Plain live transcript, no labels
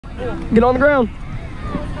Get on the ground.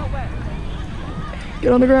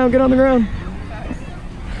 Get on the ground, get on the ground.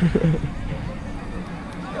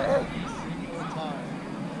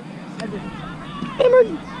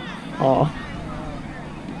 Hammered. Aw.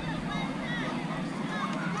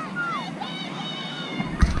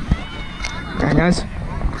 Alright guys,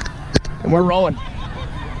 and we're rolling.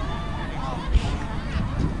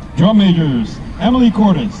 Drum majors, Emily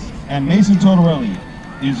Cordes and Mason Tortorelli.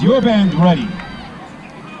 Is your band ready?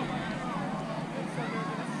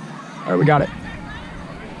 Alright, we got it.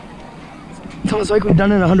 It's almost like we've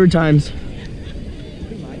done it 100 times.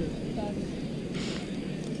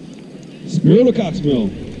 Spiro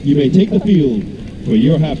Coxmill, you may take the field for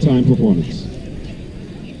your halftime performance.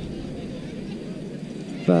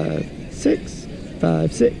 5, 6,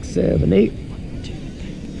 5, 6, 7, 8.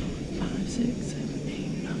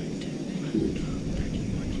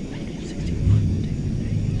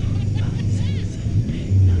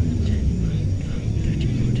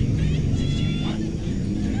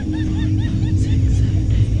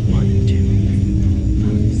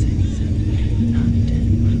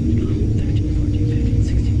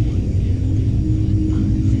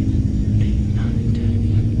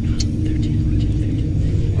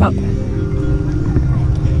 up.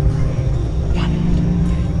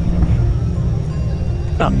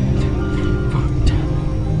 Up. 4 down.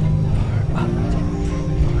 4 up.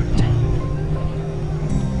 4 down.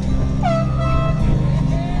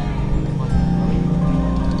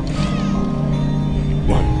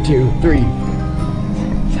 1, 2, 3.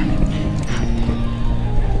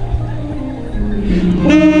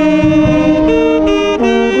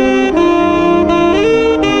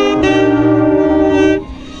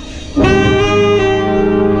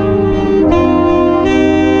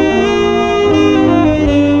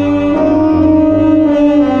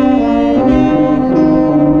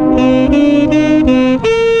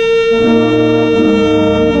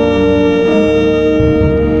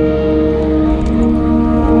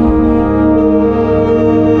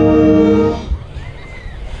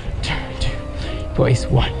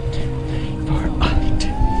 1, 2, 4 up, 2,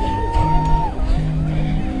 4.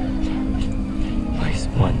 Place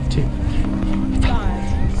 1, 2,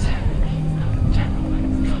 5, 7,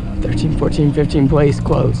 10, 13, 14, 15. Place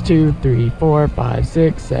close. 2, 3, 4, 5,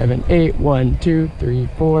 6, 7, 8. 1, 2, 3,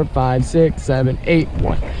 4, 5, 6, 7, 8. 1.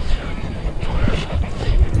 4, 5.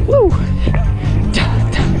 Woo!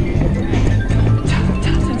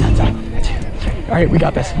 All right, we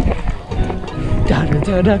got this. Da da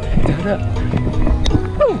da da da da.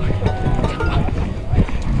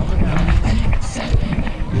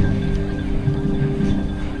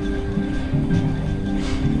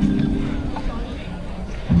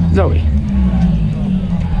 Zoe.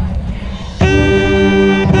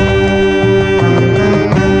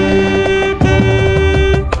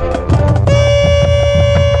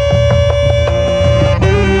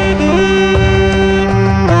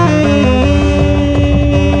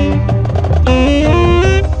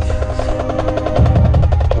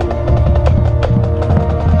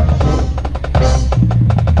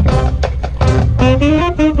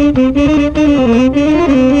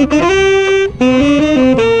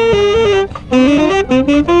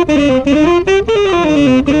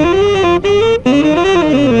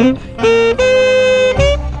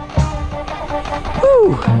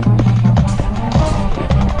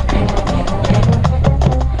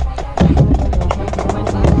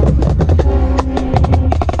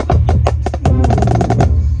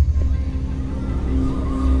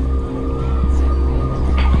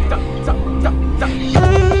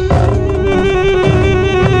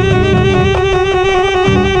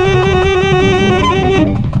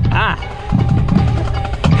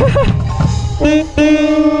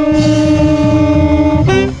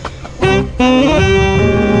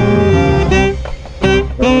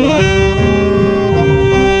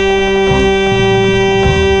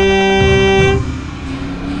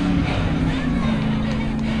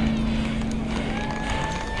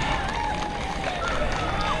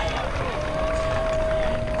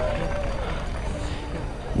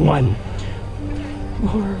 One,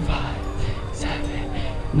 4, 5, 7,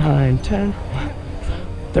 9, 10,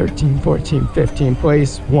 13, 14, 15.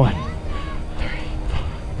 Place 1, 3, 4,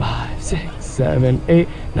 5, 6, 7, 8,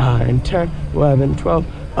 9, 10, 11, 12.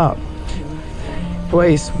 Up.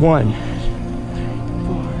 Place 1,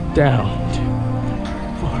 4 down. 2,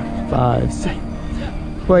 4, 5, 6.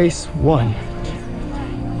 Place 1,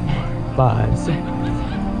 4, 5, 6, 8,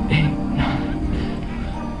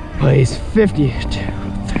 9. Place 52.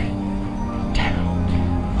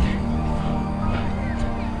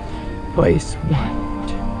 Place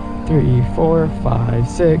 1, 2, 3, 4, 5,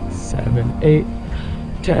 6, 7, 8.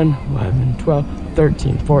 10, 11, 12,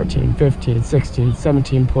 13, 14, 15, 16,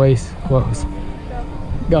 17, place, close.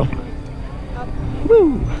 Go.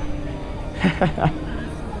 Woo!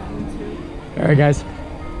 Alright guys,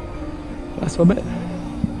 last little bit.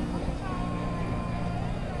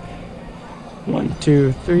 1,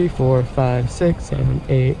 2, 3, 4, 5, 6, 7,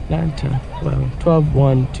 8, 9, 10, 11, 12.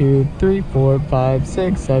 1, 2, 3, 4, 5,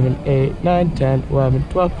 6, 7, 8, 9, 10, 11,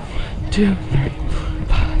 12. 2, 3, 4,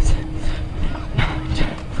 5, 6, 9, 10,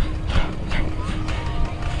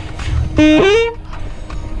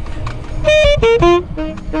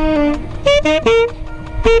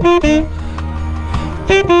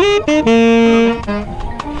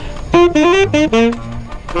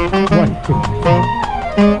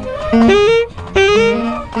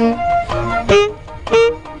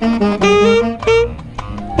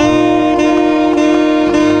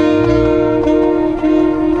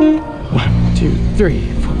 1, 2, 3,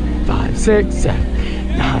 4, 5, 6,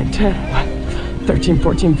 7, 9, 10, 13,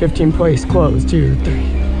 14, 15, place, close, 2, 3.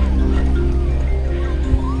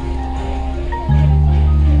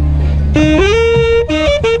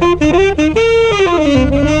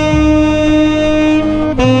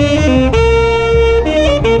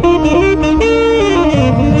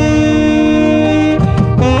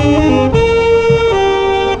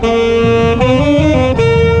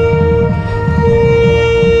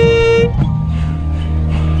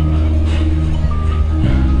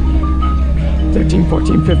 Thirteen,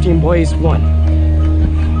 14, 15, blaze, 1.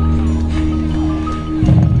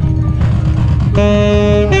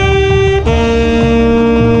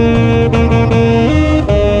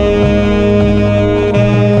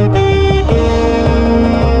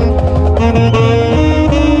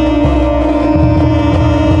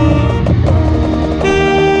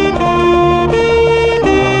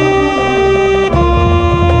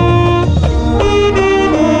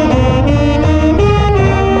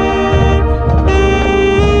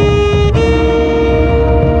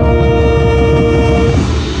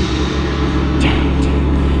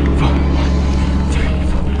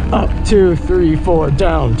 Up, 2, 3, 4,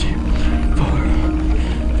 down, 2, 4,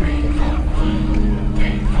 3, 4,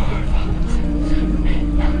 3, 4, 5, 6, 8,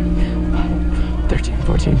 9, 13,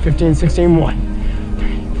 14, 15, 16, 1,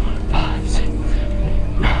 3, 4, 5, 6,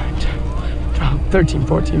 9, 10, 12, 13,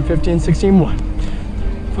 14, 15, 16, 1,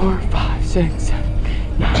 4, 5, 6,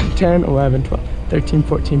 7, 9, 10, 11, 12, 13,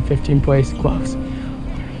 14, 15, place, close.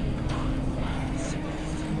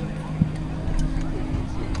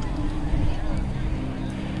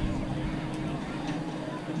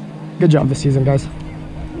 Good job this season, guys.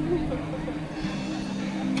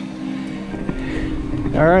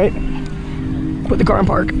 All right, put the car in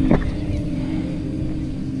park.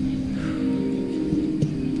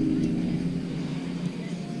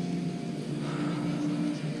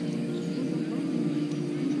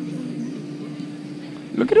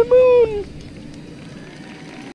 Look at the moon.